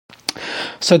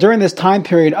So during this time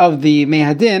period of the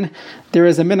Mehadin, there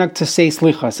is a minhag to say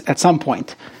slichas at some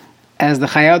point. As the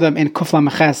Chayei Adam in Kufla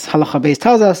Meches Halacha Beis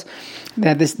tells us,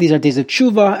 that these are days of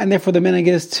tshuva, and therefore the minhag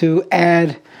is to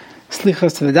add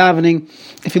slichas to the davening.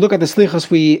 If you look at the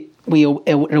slichas,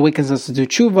 it awakens us to do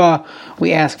tshuva.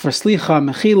 We ask for slicha,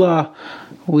 mechila.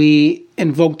 We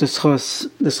invoke the schos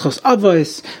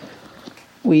avos.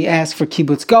 We ask for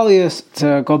kibbutz galius,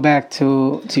 to go back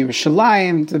to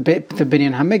Yerushalayim, the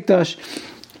Binyan Hamikdash.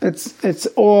 It's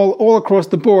all across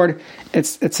the board.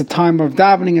 It's a time of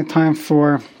davening, a time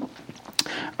for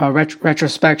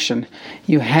retrospection.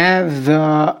 You have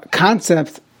the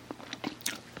concept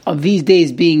of these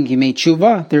days being Yimei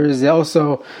Tshuva. There is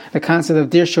also the concept of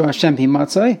Dirshu Hashem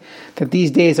Himatzai, that these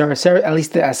days are, at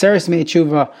least the Aseres Yimei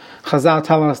Tshuva. Chazal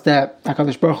tell us that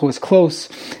HaKadosh Baruch Hu is close.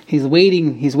 He's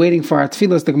waiting for our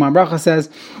tefillos. The Gemara Bracha says,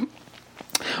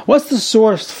 what's the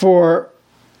source for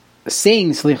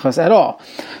saying slichas at all?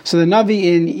 So the Navi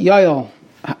in Yoel,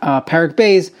 Parak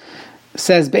Beis,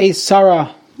 says Beis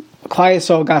Sarah, Klal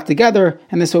Yisrael got together,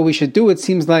 and this is what we should do. It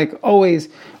seems like always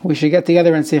we should get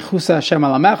together and say Chusa Hashem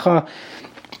Alamecha,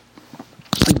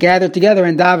 gather together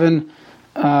and daven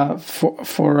for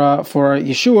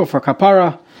Yeshua, for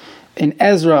Kapara. In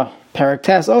Ezra, Parak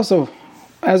Tes, also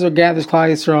Ezra gathers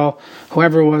Klal Yisrael,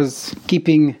 whoever was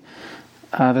keeping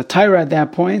the Torah at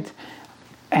that point,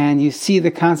 and you see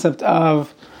the concept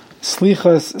of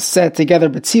slichas set together,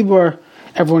 b'tzibur,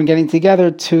 everyone getting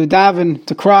together to daven,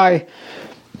 to cry.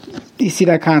 You see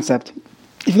that concept.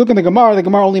 If you look at the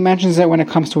Gemara only mentions it when it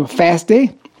comes to a fast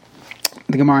day.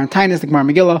 The Gemara in Tainus, the Gemara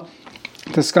Megillah,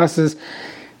 discusses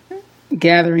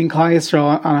gathering Klal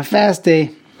Yisrael on a fast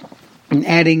day and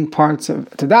adding parts to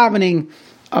davening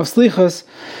of slichas,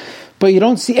 but you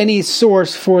don't see any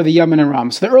source for the Yom and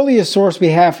Ram. So the earliest source we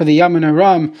have for the Yom and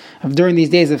Ram of during these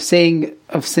days of saying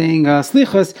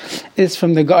slichas is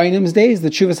from the Gaonim's days. The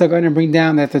Tshuvas HaGaonim bring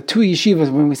down that the two yeshivas,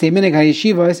 when we say minhag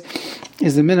HaYeshivas,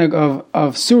 is the minhag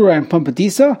of Surah and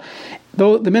Pumbedisa.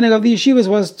 Though the minhag of the yeshivas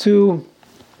was to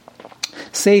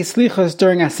say slichas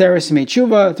during Aseres Yimei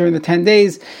Tshuva, during the 10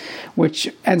 days,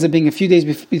 which ends up being a few days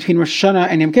between Rosh Hashanah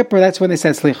and Yom Kippur. That's when they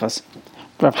said slichas.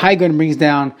 Rav Haigon brings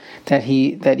down that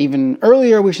even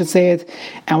earlier we should say it,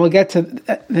 and we'll get to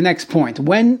the next point.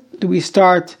 When do we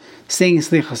start saying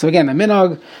slichas? So again, the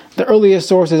minhag, the earliest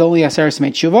source is only Aseres Yimei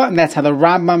Tshuva, and that's how the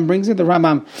Rambam brings it. The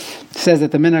Rambam says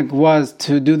that the minhag was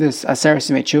to do this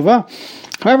Aseres Yimei Tshuva.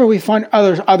 However, we find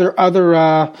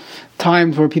other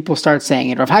times where people start saying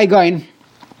it. Rav Haigon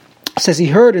says he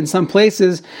heard in some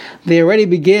places they already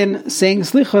begin saying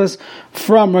slichas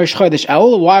from Rosh Chodesh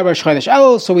Elul. Why Rosh Chodesh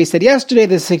Elul? So we said yesterday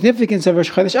the significance of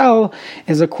Rosh Chodesh Elul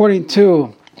is according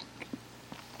to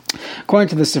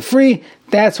the Sifri.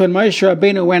 That's when Moshe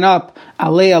Rabbeinu went up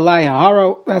Alei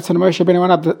Haro. That's when Moshe Rabbeinu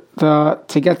went up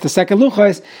to get the second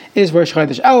luchos. Is Rosh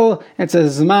Chodesh Elul. It's a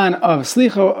zman of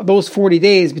slicha. Those 40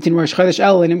 days between Rosh Chodesh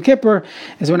Elul and Yom Kippur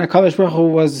is when HaKadosh Baruch Hu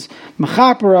was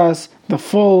mechaper us the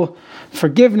full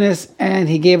forgiveness, and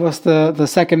he gave us the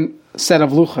second set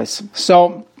of luchos.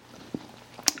 So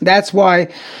that's why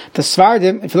the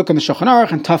Svardim, if you look in the Shulchan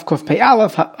Aruch and Tav Kuf Pei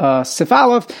Aleph, Sif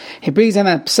Aleph, he brings in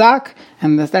that psak,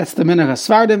 and that's the minhag of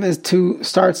Svardim, is to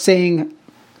start saying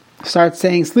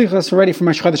slichas already from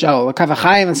Rosh Chodesh Elul. Kav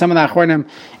HaChaim and some of the Achronim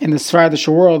in the Svardish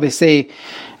world, they say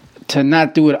to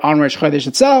not do it on Rosh Chodesh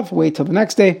itself, wait till the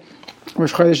next day.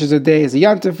 Rosh Chodesh is a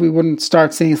Yantif, we wouldn't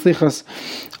start saying slichas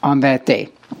on that day.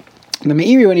 The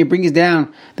Meiri, when he brings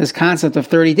down this concept of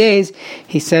 30 days,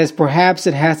 he says perhaps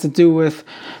it has to do with,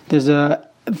 there's a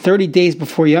 30 days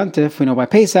before Yantif, we know by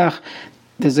Pesach,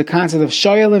 there's a concept of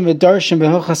Shoyalim v'Darshim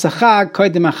v'Hilchas HaChag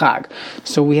Kodim HaChag.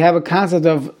 So we have a concept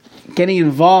of getting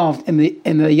involved in the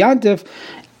Yantif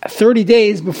 30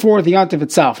 days before the Yantif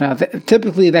itself. Now,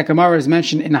 typically that Gemara is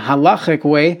mentioned in a halachic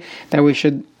way, that we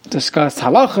should discuss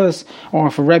halachas, or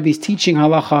if a Rebbe is teaching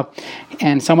halacha,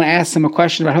 and someone asks him a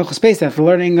question about Hilchos Pesach for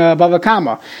learning Bava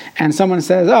Kama, and someone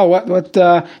says, "Oh,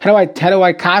 how do I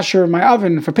kasher my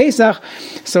oven for Pesach?"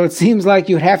 So it seems like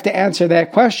you have to answer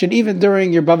that question even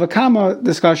during your Bava Kama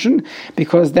discussion,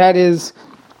 because that is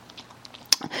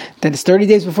 30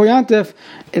 days before Yantif.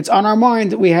 It's on our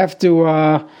mind. We have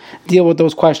to deal with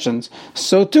those questions.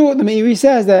 So too, the Meiri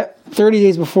says that 30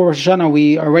 days before Rosh Hashanah,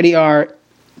 we already are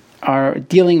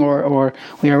dealing, or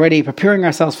we are already preparing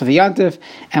ourselves for the Yantif,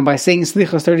 and by saying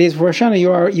slichas 30 days before Rosh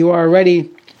Hashanah, you are already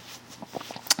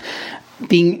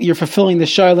you're fulfilling the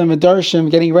Shoyalim v'Darshim,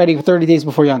 getting ready for 30 days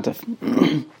before Yantif.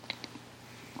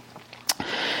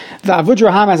 The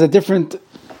Avudraham has a different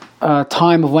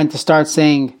time of when to start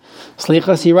saying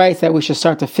Slichas, he writes that we should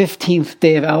start the 15th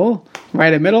day of Elul,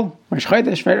 right in the middle, Rosh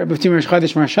Chodesh, right between Rosh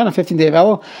Chodesh and Rosh Hashanah, 15th day of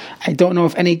Elul. I don't know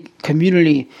if any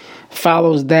community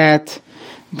follows that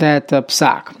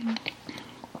psak.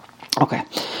 Okay,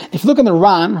 if you look in the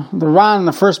Ran in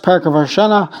the first parak of Rosh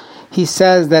Hashanah, he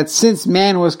says that since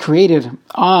man was created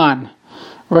on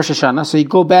Rosh Hashanah, so you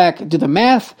go back, do the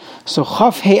math, so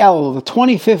Chaf Hei Elul, the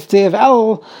 25th day of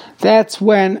Elul, that's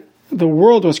when the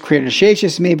world was created.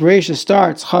 Sheishis Mei Bereshis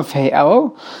starts Chaf Hei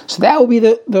Elul, so that will be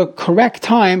the correct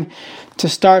time to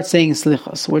start saying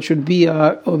Slichos, which would be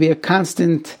a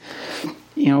constant,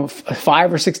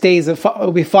 5 or 6 days it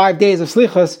will be 5 days of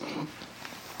Slichos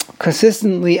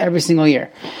consistently every single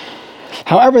year.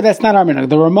 However, that's not our minhag.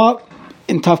 The Ramah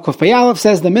in Tavkuf Bayalev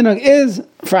says the minhag is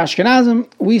for Ashkenazim,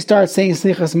 we start saying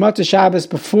Slichas Motzei Shabbos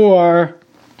before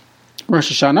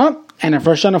Rosh Hashanah, and if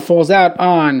Rosh Hashanah falls out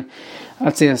on,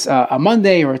 let's say, a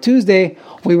Monday or a Tuesday,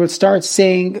 we would start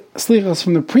saying Slichas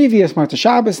from the previous Motzei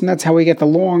Shabbos, and that's how we get the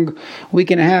long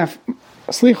week and a half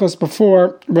Slichos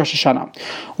before Rosh Hashanah.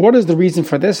 What is the reason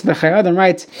for this? The Chayei Adam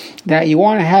writes that you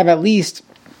want to have at least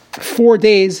 4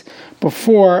 days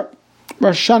before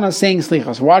Rosh Hashanah saying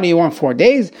Slichos. Why do you want 4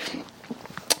 days?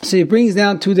 So he brings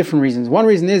down 2 different reasons. One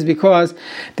reason is because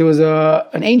there was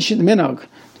an ancient minhag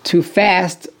to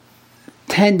fast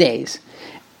 10 days.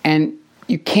 And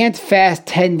you can't fast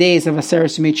 10 days of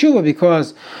Aseret Yemei Tshuva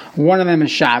because one of them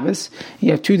is Shabbos.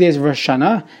 You have 2 days of Rosh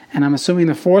Hashanah, and I'm assuming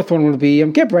the fourth one will be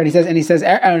Yom Kippur. And he says,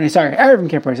 Erev Yom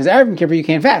Kippur. He says, Erev Yom Kippur you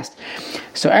can't fast.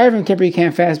 So Erev Yom Kippur you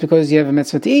can't fast because you have a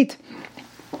mitzvah to eat.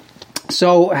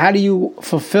 So how do you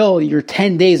fulfill your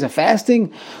 10 days of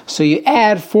fasting? So you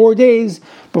add 4 days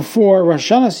before Rosh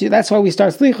Hashanah. So that's why we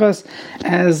start Slichos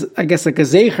as, I guess, like a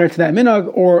zeicher to that minhag,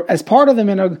 or as part of the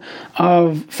minhag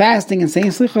of fasting and saying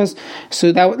Slichos.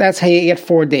 So that's how you get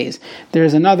 4 days.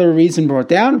 There's another reason brought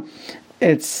down.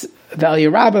 It's the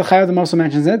Aliyah Rabbah, Chayei Adam also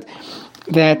mentions it,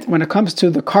 that when it comes to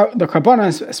the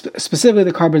Karbanos, specifically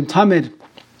the Karban Tamid,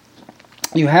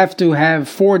 you have to have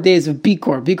 4 days of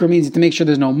Bikor. Bikor means to make sure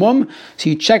there's no mum, so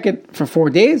you check it for 4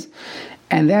 days,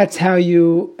 and that's how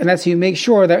you make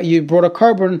sure that you brought a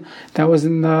carbon that was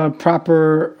in the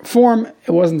proper form.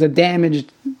 It wasn't a damaged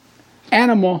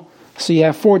animal, so you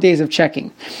have 4 days of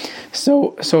checking.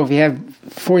 So if you have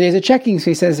 4 days of checking,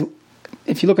 so he says,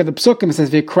 if you look at the Psukim, it says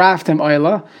V'kraftem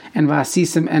oila and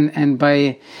Vasisim and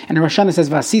Rosh Hashanah says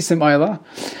Vasisim oila.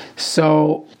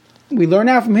 So we learn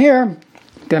out from here.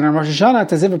 Then on Rosh Hashanah,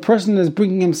 it's as if a person is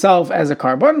bringing himself as a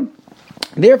carbon.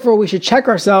 Therefore, we should check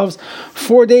ourselves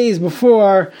 4 days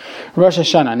before Rosh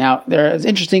Hashanah. Now, there is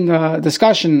interesting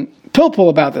discussion, pilpul,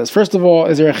 about this. First of all,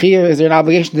 is there an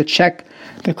obligation to check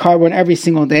the carbon every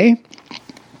single day?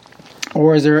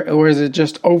 Or is it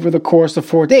just over the course of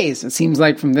 4 days? It seems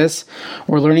like from this,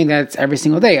 we're learning that it's every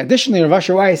single day. Additionally, Rav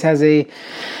Asher Weiss has a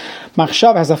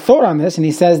thought on this, and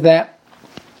he says that,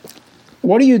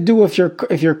 what do you do if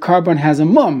your carbon has a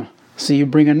mum? So you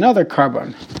bring another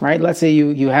carbon, right? Let's say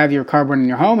you have your carbon in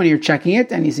your home and you're checking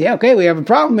it, and you say, okay, we have a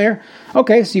problem here.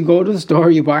 Okay, so you go to the store,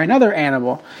 you buy another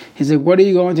animal. He's like, what are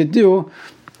you going to do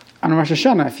on Rosh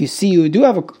Hashanah? If you see you do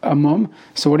have a mum,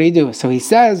 so what do you do? So he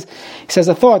says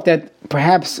a thought that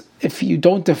perhaps if you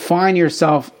don't define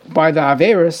yourself by the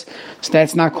Averis, so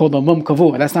that's not called a mum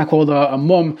kavua. That's not called a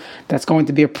mum that's going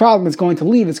to be a problem. It's going to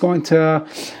leave. It's going to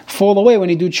fall away when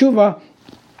you do tshuva.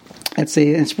 It's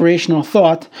an inspirational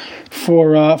thought for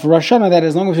Rosh Hashanah, that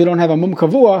as long as we don't have a mum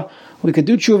kavua, we could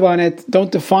do tshuva on it.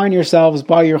 Don't define yourselves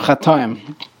by your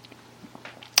chataim.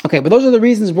 Okay, but those are the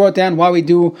reasons brought down why we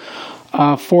do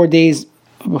 4 days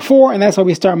before, and that's why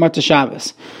we start Motzei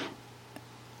Shabbos.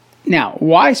 Now,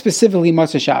 why specifically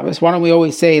Motzei Shabbos? Why don't we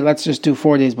always say, let's just do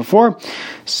 4 days before?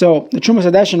 So the Trumas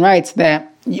Hadeshin writes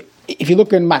that if you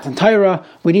look in Matan Torah,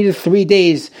 we needed 3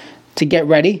 days to get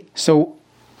ready. So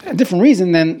a different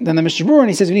reason than the Mishnah Berurah, and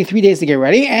he says we need 3 days to get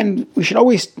ready, and we should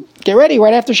always get ready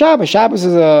right after Shabbos. Shabbos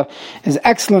is an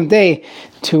excellent day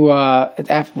to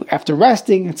after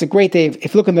resting. It's a great day.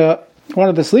 If you look in one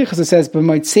of the slichas, it says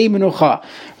b'motzei menucha,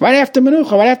 right after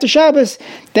menucha, right after Shabbos.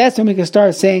 That's when we can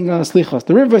start saying slichos.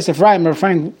 The River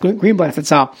Ephraim Greenblatt, it's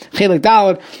Chelik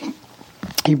Daled.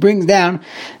 He brings down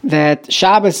that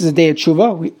Shabbos is a day of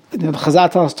tshuva. The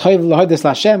Chazal tells us Toiv l'hodes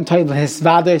l'Hashem, Toiv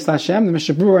l'hisvados l'Hashem. The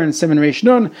Mishnah Berurah in Siman Reish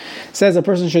Nun says a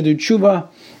person should do tshuva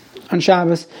on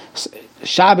Shabbos.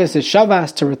 Shabbos is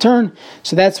Shavas, to return,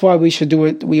 so that's why we should do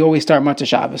it. We always start Motzei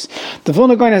Shabbos. The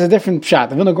Vilna Gaon has a different pshat.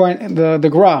 The Vilna Gaon, the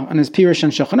Gra, on his Pirush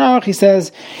and Shulchan Aruch, he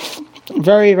says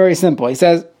very, very simple. He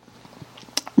says,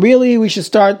 really, we should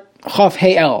start Chaf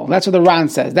Hei El. That's what the Ran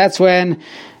says. That's when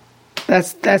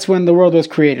the world was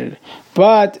created.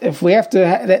 But if we have to,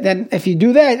 then if you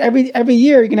do that every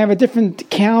year, you can have a different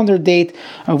calendar date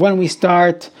of when we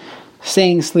start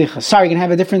saying slichas. Sorry, you can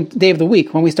have a different day of the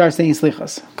week when we start saying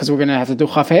slichas, because we're going to have to do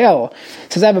chaf ha'el.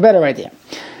 Says I have a better idea.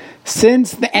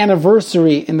 Since the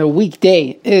anniversary in the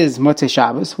weekday is Motzei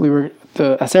Shabbos,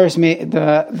 the Sheishis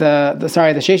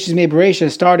Mei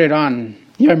Bereishis started on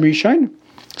Yom Rishon.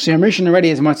 So Yom Rishon already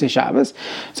is Motzei Shabbos.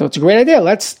 So it's a great idea.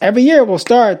 Every year we'll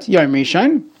start Yom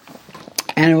Rishon,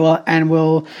 and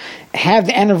we'll have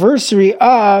the anniversary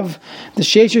of the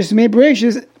Sheishis Mei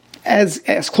Bereishis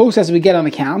as close as we get on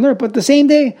the calendar, but the same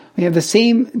day. We have the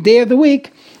same day of the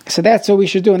week. So that's what we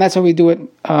should do, and that's how we do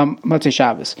it Motzei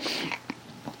Shabbos.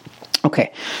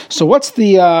 Okay, so what's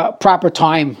the proper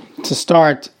time to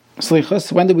start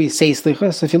slichas? When do we say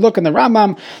slichas? So if you look in the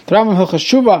Rambam Hilchos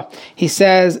Shuvah, he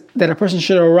says that a person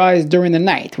should arise during the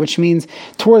night, which means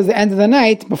towards the end of the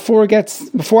night, before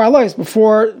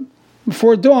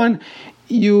dawn,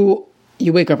 you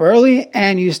wake up early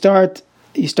and you start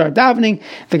davening.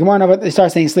 The Gemara they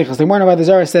start saying slichas. The Gemara Avodah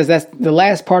Zarah says that's the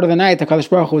last part of the night. The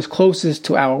Kadosh Baruch Hu is closest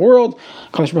to our world.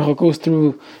 Kadosh Baruch Hu goes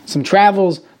through some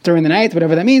travels during the night,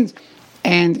 whatever that means,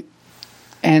 and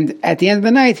at the end of the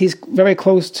night, he's very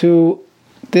close to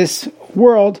this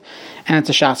world, and it's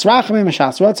a Shas Rachamim, a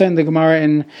Shas Ratzah, and the Gemara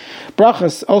in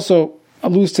Brachos also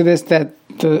alludes to this, that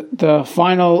the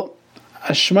final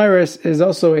Shmiras is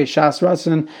also a Shas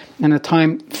Ratzah and a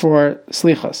time for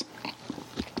Slichas.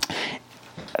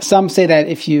 Some say that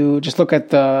if you just look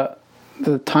at the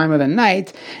time of the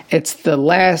night, it's the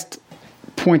last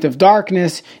point of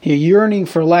darkness, you're yearning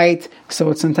for light, so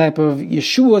it's some type of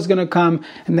Yeshua is going to come,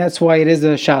 and that's why it is a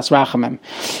Shas Rachamim.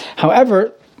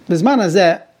 However, Bizman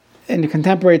Hazeh, in the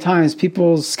contemporary times,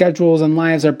 people's schedules and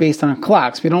lives are based on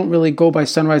clocks. We don't really go by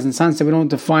sunrise and sunset. We don't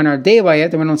define our day by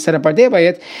it, and we don't set up our day by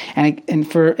it. And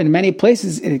in many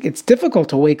places, it's difficult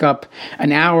to wake up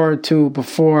an hour or two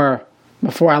before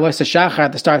Alois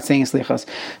HaShachar to start saying Slichas.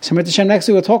 So next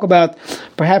week we'll talk about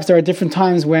perhaps there are different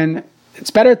times when it's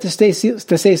better to say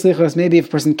slichas. Maybe if a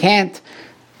person can't,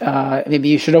 maybe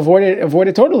you should avoid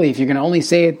it totally. If you're going to only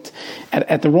say it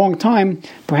at the wrong time,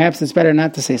 perhaps it's better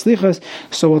not to say slichas.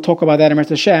 So we'll talk about that in Eretz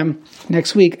Hashem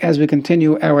next week as we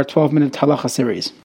continue our 12-minute halacha series.